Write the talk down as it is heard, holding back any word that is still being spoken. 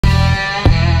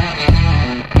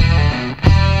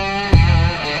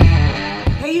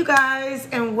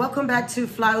welcome back to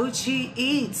Flyucci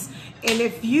Eats. And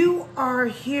if you are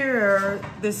here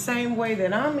the same way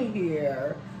that I'm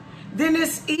here, then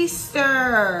it's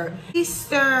Easter.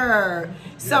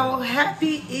 So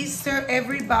happy Easter,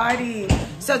 everybody.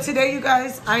 So today, you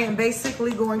guys, I am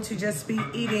basically going to just be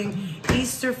eating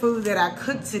Easter food that I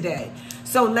cooked today.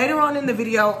 So later on in the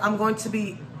video, I'm going to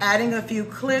be adding a few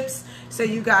clips so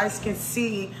you guys can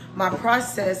see my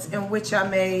process in which I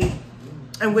made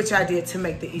and which I did to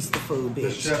make the Easter food, bitch.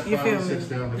 The chef You feel me? sits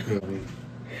down to cook.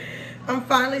 I'm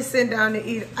finally sitting down to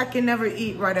eat. I can never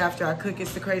eat right after I cook.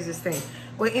 It's the craziest thing.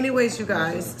 Well, anyways, you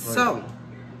guys, so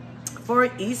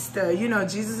for Easter, you know,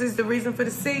 Jesus is the reason for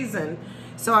the season.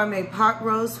 So I made pot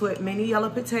roast with mini yellow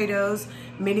potatoes,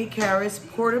 mini carrots,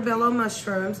 portobello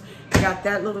mushrooms. Got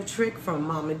that little trick from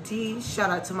Mama D. Shout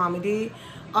out to Mama D.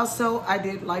 Also, I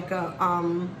did like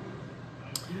a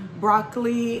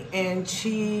broccoli and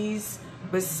cheese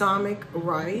balsamic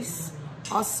rice.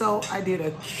 Also, I did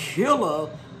a killer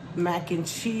mac and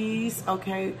cheese,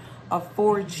 okay? A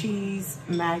 4-cheese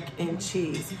mac and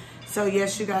cheese. So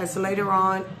yes, you guys, later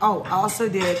on, oh, I also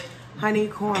did honey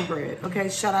cornbread, okay?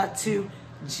 Shout out to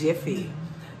Jiffy.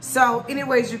 So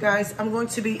anyways, you guys, I'm going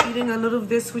to be eating a little of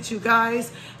this with you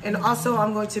guys. And also,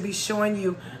 I'm going to be showing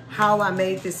you how I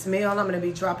made this meal. I'm going to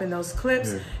be dropping those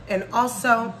clips. And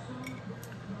also,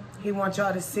 he wants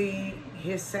y'all to see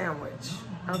his sandwich,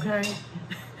 okay?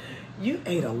 You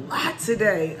ate a lot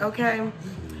today, okay?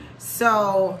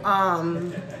 So,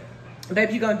 babe,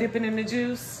 you gonna dip it in the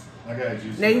juice? I got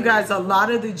juice. Now, you guys, a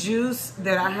lot of the juice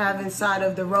that I have inside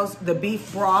of the roast, the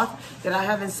beef broth that I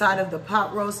have inside of the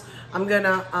pot roast, I'm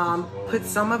gonna put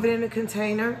some of it in a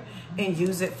container and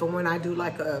use it for when I do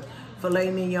like a filet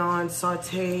mignon,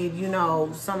 sauteed, you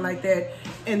know, something like that.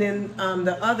 And then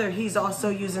the other, he's also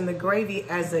using the gravy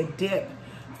as a dip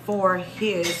for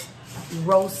his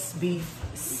roast beef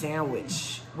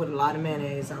sandwich with a lot of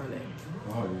mayonnaise on it.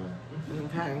 Oh, yeah.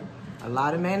 Okay, a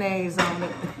lot of mayonnaise on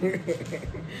it.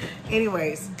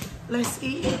 Anyways, let's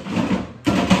eat. And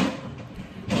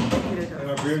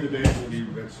I bring the days when you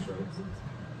vegetables.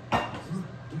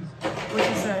 What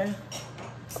you say?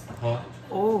 Huh?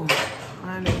 Oh,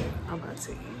 honey, I'm about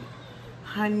to eat.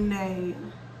 Honey.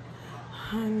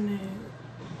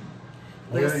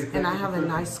 Yes, and I have a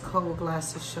nice cold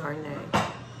glass of Chardonnay.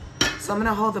 So I'm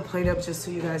gonna hold the plate up just so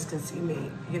you guys can see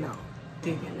me, you know,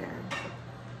 dig in there.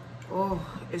 Oh,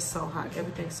 it's so hot.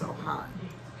 Everything's so hot.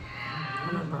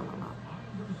 I'm gonna burn my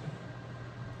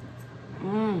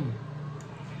mouth.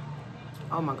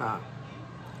 Oh my God.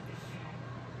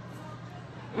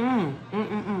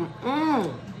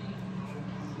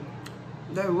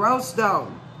 The roast though.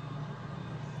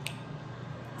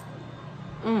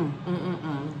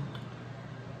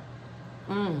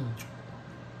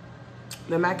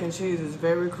 The mac and cheese is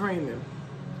very creamy.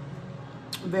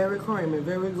 Very creamy,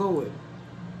 very good.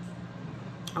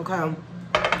 Okay.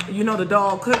 You know the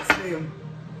dog cooks there.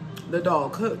 The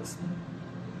dog cooks.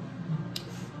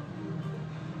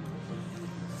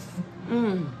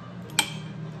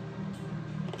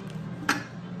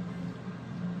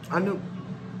 I knew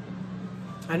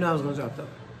I was gonna drop that.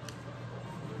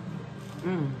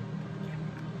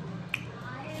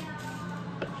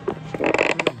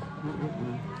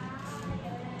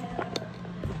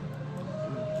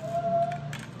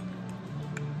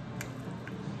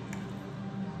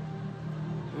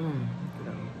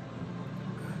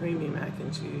 Creamy mac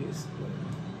and cheese.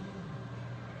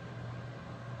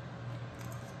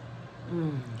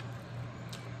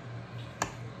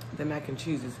 The mac and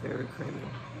cheese is very creamy.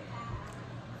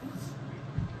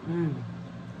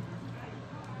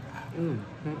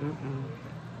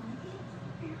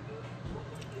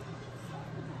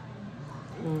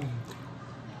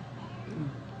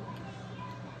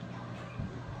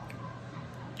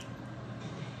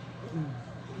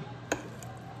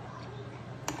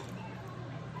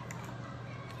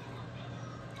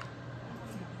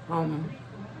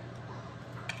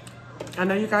 I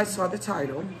know you guys saw the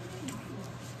title,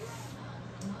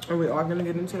 and we are gonna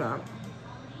get into that.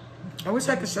 I wish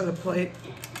I could show the plate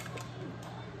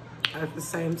at the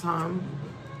same time.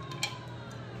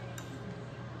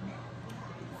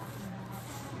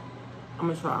 I'm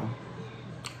gonna try.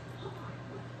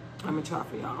 I'm gonna try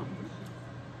for y'all.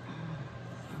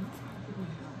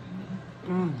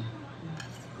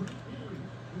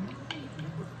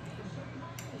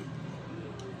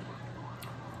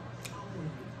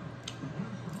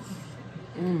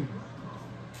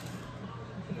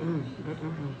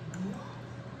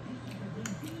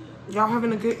 Y'all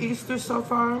having a good Easter so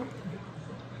far?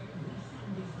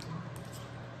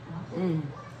 Oh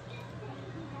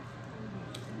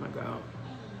my God.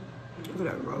 Look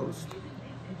at that roast.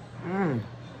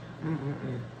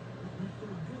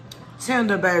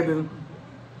 Tender, baby.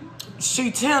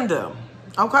 She tender.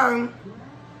 Okay?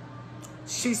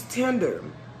 She's tender.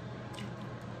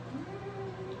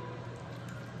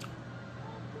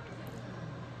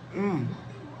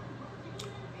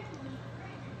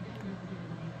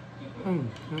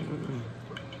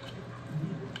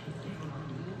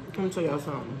 Let me tell y'all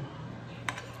something.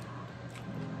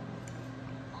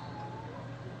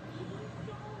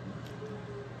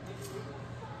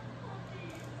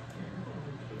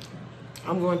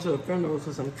 I'm going to a funeral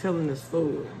because I'm killing this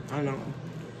food. I know.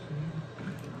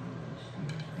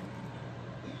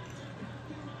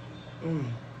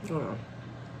 Hold on.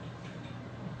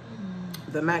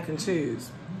 The mac and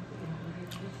cheese.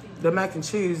 The mac and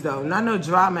cheese, though. Not no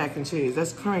dry mac and cheese.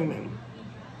 That's creamy.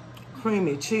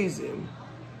 Creamy, cheesy.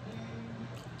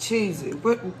 Cheesy.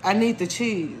 I need the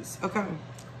cheese. Okay.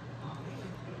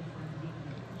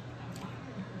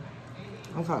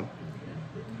 Okay.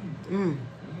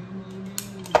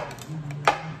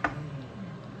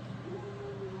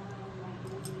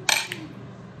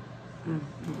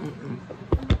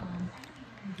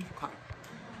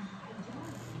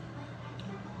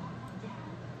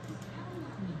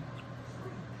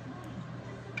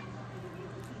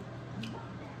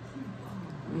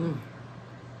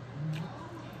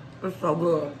 It's so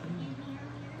good.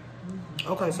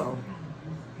 Okay, so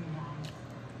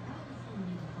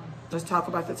let's talk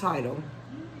about the title.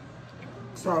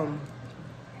 So,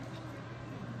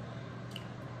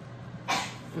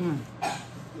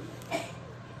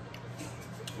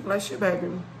 bless you,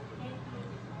 baby.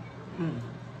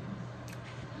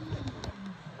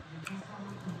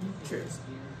 Cheers.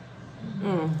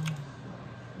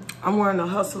 I'm wearing a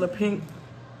Hustler pink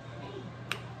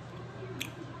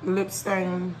lip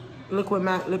stain liquid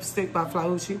matte lipstick by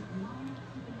Flyucci.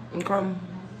 Okay.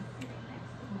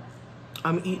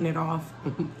 I'm eating it off.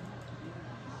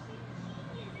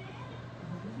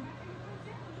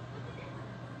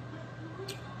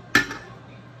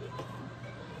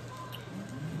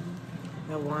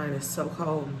 That wine is so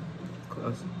cold.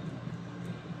 Close.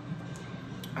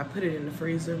 I put it in the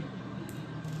freezer.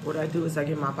 What I do is I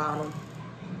get my bottle.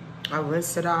 I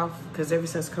rinse it off because ever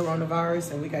since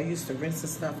coronavirus and we got used to rinsing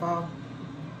stuff off,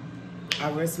 I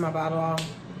rinse my bottle off.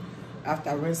 After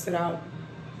I rinse it out,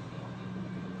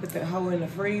 put that hoe in the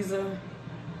freezer,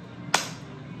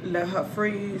 let her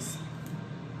freeze.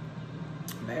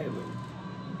 Baby.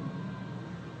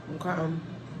 Okay.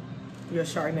 Your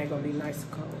Chardonnay gonna be nice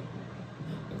and cold.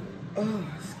 Oh,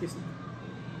 excuse me.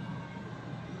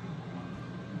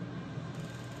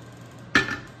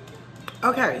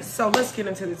 Okay, so let's get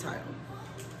into the title.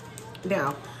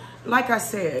 Now, like I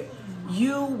said,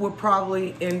 you will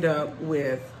probably end up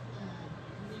with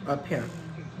a pimp.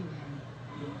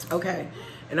 Okay,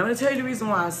 and I'm gonna tell you the reason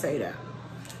why I say that.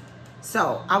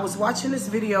 So, I was watching this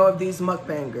video of these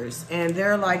mukbangers, and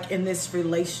they're like in this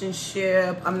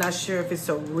relationship. I'm not sure if it's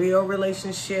a real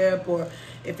relationship or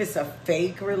if it's a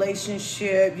fake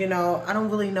relationship. You know, I don't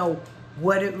really know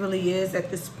what it really is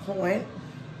at this point.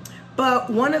 But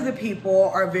one of the people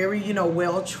are very, you know,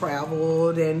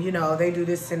 well-traveled and, you know, they do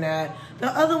this and that. The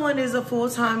other one is a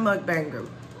full-time mukbanger.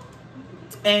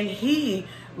 And he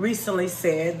recently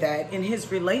said that in his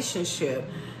relationship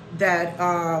that,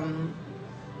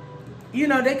 you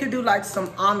know, they could do like some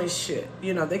Amish shit.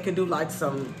 You know, they could do like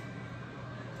some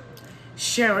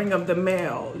sharing of the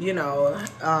mail, you know,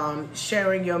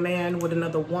 sharing your man with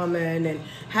another woman and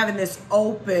having this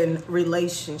open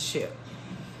relationship.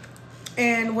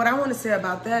 And what I want to say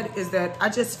about that is that I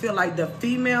just feel like the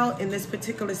female in this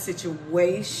particular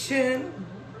situation,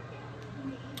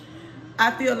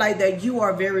 I feel like that you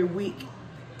are very weak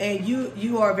and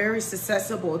you are very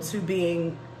susceptible to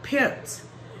being pimped.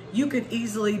 You could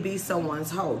easily be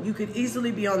someone's hoe. You could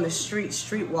easily be on the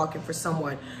street walking for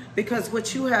someone, because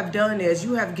what you have done is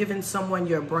you have given someone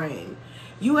your brain.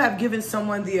 You have given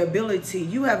someone the ability.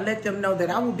 You have let them know that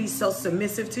I will be so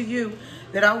submissive to you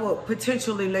that I will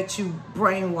potentially let you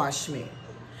brainwash me.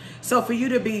 So for you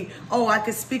to be, oh, I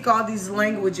can speak all these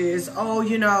languages. Oh,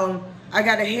 you know, I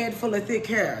got a head full of thick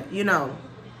hair. You know,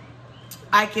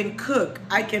 I can cook.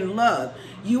 I can love.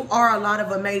 You are a lot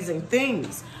of amazing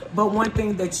things. But one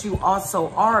thing that you also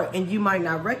are, and you might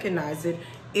not recognize it,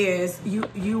 is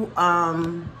you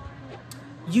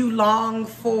long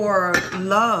for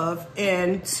love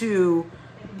and to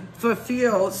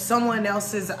fulfill someone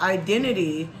else's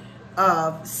identity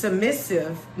of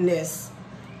submissiveness.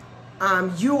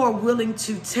 You are willing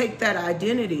to take that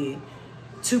identity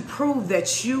to prove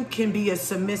that you can be a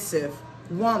submissive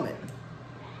woman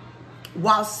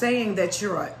while saying that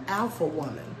you're an alpha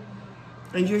woman.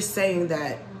 And you're saying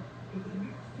that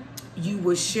you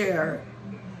would share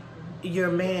your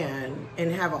man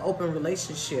and have an open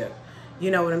relationship. You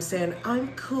know what I'm saying?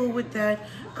 I'm cool with that.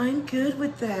 I'm good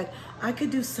with that. I could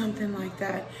do something like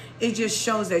that. It just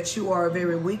shows that you are a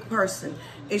very weak person.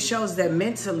 It shows that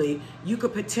mentally you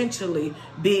could potentially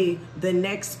be the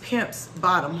next pimp's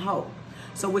bottom hoe.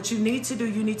 So what you need to do,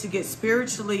 you need to get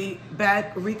spiritually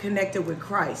back reconnected with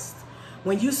Christ.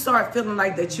 When you start feeling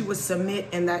like that you would submit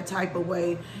in that type of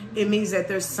way, it means that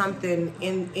there's something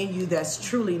in you that's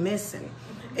truly missing.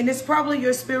 And it's probably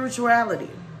your spirituality.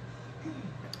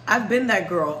 I've been that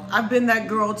girl. I've been that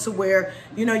girl to where,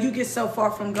 you know, you get so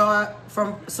far from God,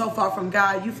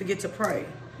 you forget to pray.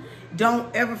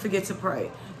 Don't ever forget to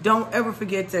pray. Don't ever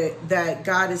forget that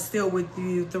God is still with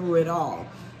you through it all.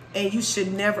 And you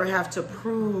should never have to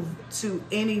prove to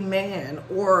any man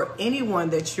or anyone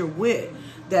that you're with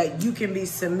that you can be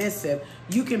submissive.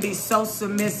 You can be so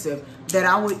submissive that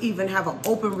I would even have an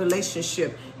open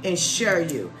relationship and share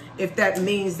you. If that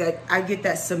means that I get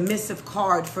that submissive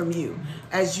card from you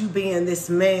as you being this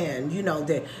man, you know,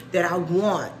 that I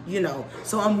want, you know.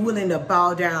 So I'm willing to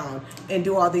bow down and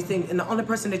do all these things. And the only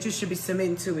person that you should be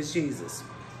submitting to is Jesus.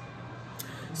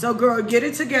 So girl, get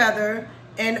it together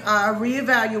and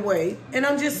reevaluate. And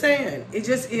I'm just saying, it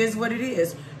just is what it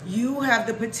is. You have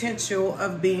the potential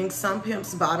of being some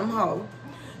pimp's bottom hoe.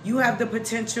 You have the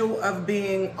potential of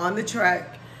being on the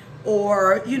track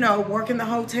or, you know, working the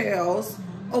hotels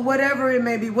or whatever it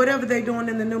may be, whatever they're doing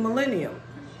in the new millennium.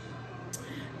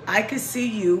 I could see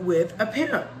you with a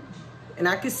pimp. And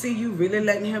I could see you really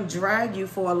letting him drag you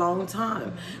for a long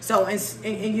time. So,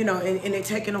 you know, and it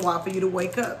taking a while for you to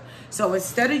wake up. So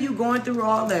instead of you going through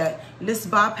all that, let's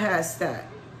bypass that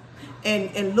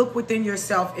and look within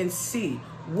yourself and see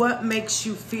what makes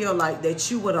you feel like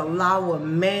that you would allow a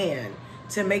man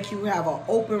to make you have an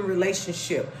open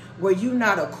relationship where you're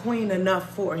not a queen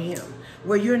enough for him,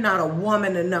 where you're not a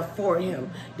woman enough for him,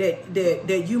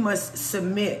 that you must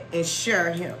submit and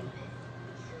share him.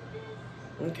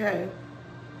 Okay?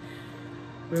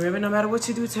 Remember, no matter what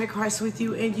you do, take Christ with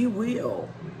you and you will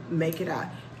make it out.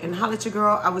 And holla at your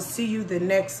girl. I will see you the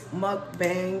next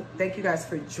mukbang. Thank you guys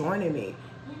for joining me.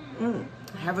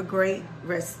 Have a great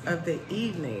rest of the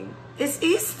evening. It's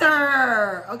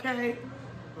Easter, okay?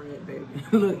 Baby.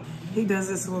 Look, he does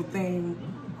this little thing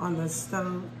on the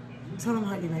stove. Tell him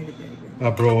how you made it, baby. I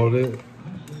broiled it.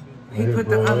 He put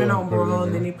the oven on broil,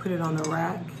 and then he put it on the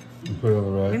rack. You put it on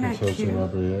the rack Isn't and that toast cute? it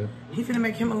up here. He finna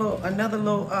make him another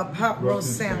little pot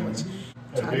roast sandwich.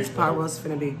 This pot roast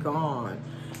finna be gone.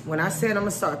 When I said I'm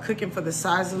gonna start cooking for the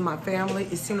size of my family,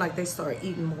 it seemed like they start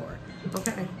eating more.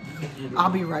 Okay, I'll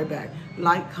be right back.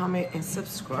 Like, comment, and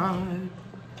subscribe.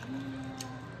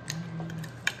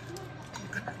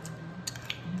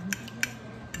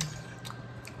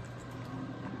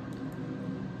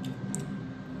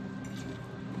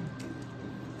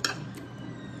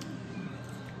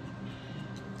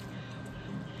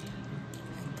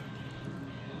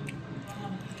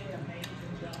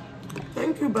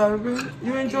 Thank you, baby.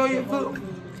 You enjoy your food?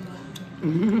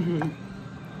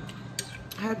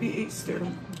 Happy Easter.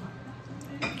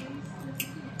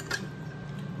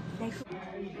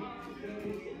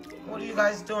 What are you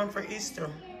guys doing for Easter?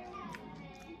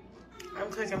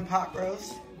 I'm cooking pot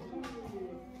roast,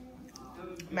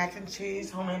 mac and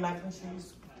cheese, homemade mac and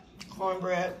cheese,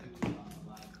 cornbread,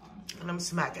 and I'm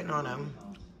smacking on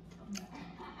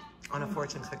a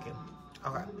fortune cookie.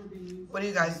 Okay. What are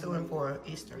you guys doing for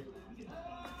Easter?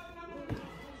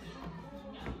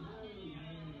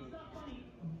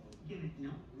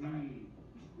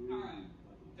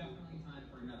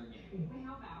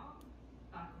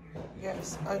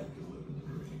 Yes.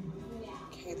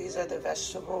 Okay, these are the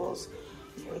vegetables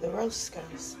for the roast,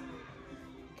 guys.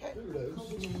 Okay.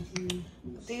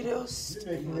 Ditos.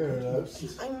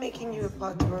 I'm making you a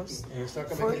pot roast for Easter.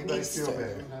 Okay, we're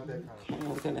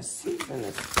gonna season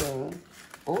this thing.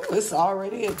 Oh, it's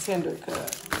already a tender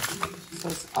cut. So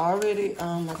it's already,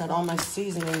 I got all my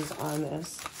seasonings on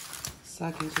this. So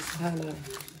I can just kind of...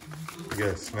 You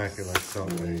gotta smack it like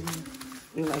Salt Bay.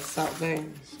 You like Salt Bay?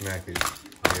 Smack it,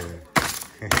 yeah.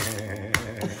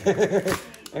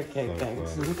 Okay,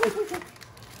 thanks.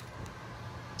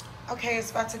 Okay,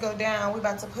 it's about to go down. We're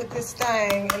about to put this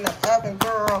thing in the oven,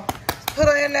 girl. Put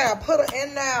her in there. Put her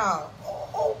in there.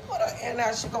 Oh, put her in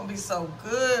there. She's going to be so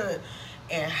good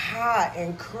and hot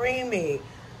and creamy.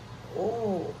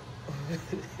 Ooh.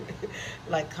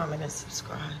 Like, comment, and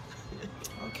subscribe.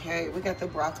 Okay, we got the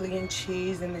broccoli and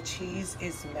cheese, and the cheese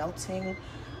is melting.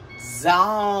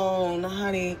 Zone,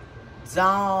 honey.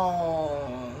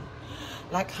 Zone.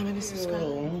 Like, comment, and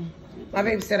subscribe. My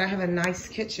baby said I have a nice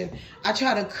kitchen. I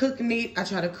try to cook neat. I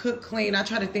try to cook clean. I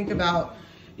try to think about,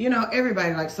 You know,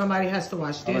 everybody, like somebody has to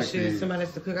wash dishes, like somebody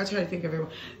has to cook. I try to think of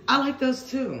everyone. I like those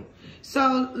too.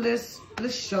 So let's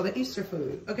show the Easter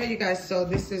food. Okay, you guys, so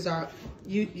this is our,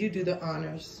 you do the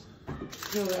honors.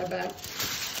 Pull that back.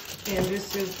 And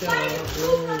this is the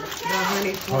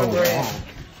honey cornbread.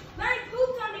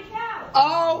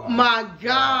 Oh my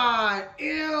God,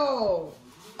 ew.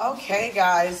 Okay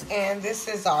guys, and this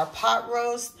is our pot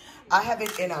roast. I have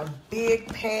it in a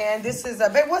big pan. This is a,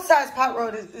 babe, what size pot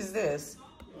roast is this?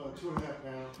 2.5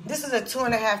 pounds. This is a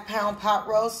 2.5 pound pot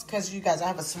roast because you guys, I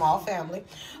have a small family.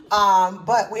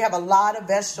 But we have a lot of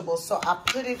vegetables, so I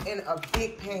put it in a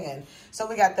big pan. So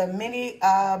we got the mini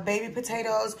baby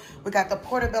potatoes. We got the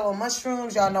portobello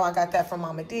mushrooms. Y'all know I got that from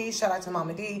Mama D. Shout out to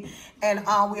Mama D. And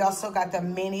we also got the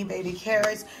mini baby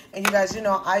carrots. And you guys, you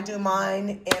know, I do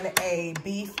mine in a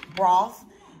beef broth.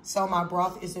 So my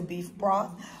broth is a beef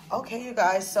broth. Okay, you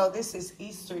guys, so this is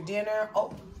Easter dinner.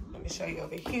 Oh, let me show you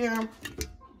over here.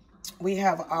 We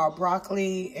have our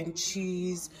broccoli and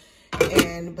cheese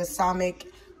and balsamic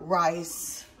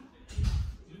rice.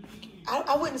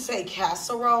 I wouldn't say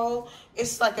casserole.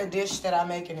 It's like a dish that I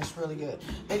make and it's really good.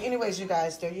 But anyways, you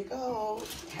guys, there you go.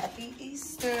 Happy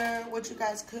Easter. What you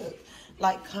guys cook?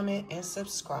 Like, comment, and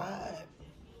subscribe.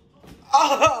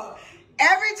 Oh,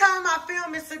 every time I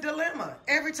film, it's a dilemma.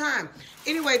 Every time.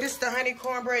 Anyway, this is the honey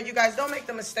cornbread. You guys, don't make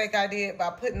the mistake I did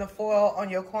by putting the foil on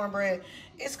your cornbread.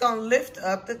 It's going to lift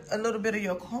up a little bit of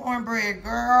your cornbread,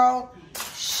 girl.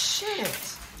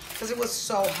 Shit. Because it was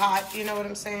so hot. You know what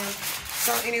I'm saying?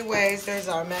 So anyways, there's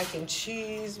our mac and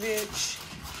cheese, bitch.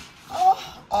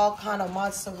 Oh, all kind of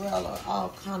mozzarella, all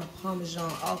kind of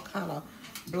Parmesan, all kind of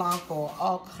Blanco,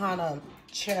 all kind of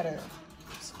cheddar.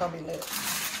 It's going to be lit.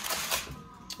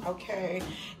 Okay,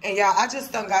 and y'all, I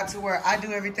just done got to where I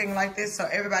do everything like this so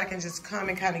everybody can just come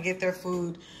and kind of get their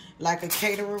food like a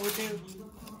caterer would do.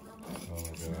 Oh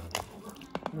my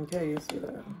God. Okay, you see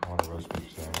that. I want a roast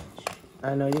beef sandwich.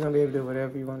 I know, you're going to be able to do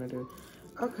whatever you want to do.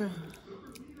 Okay.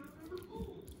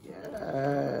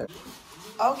 Yeah.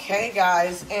 Okay,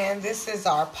 guys, and this is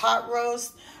our pot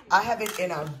roast. I have it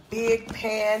in a big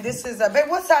pan. This is a, babe,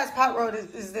 what size pot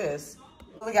roast is this?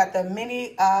 We got the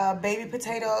mini baby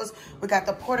potatoes. We got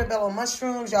the portobello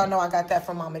mushrooms. Y'all know I got that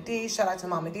from Mama D. Shout out to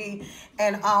Mama D.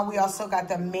 And we also got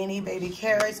the mini baby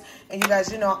carrots. And you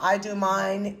guys, you know, I do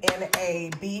mine in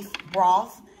a beef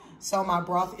broth. So my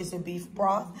broth is a beef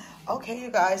broth. Okay,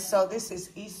 you guys, so this is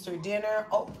Easter dinner.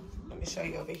 Oh, let me show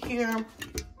you over here.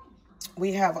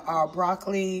 We have our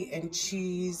broccoli and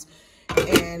cheese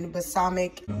and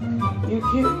balsamic. You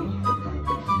cute.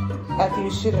 After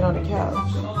you shit it on the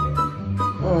couch.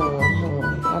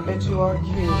 I bet you are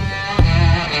cute.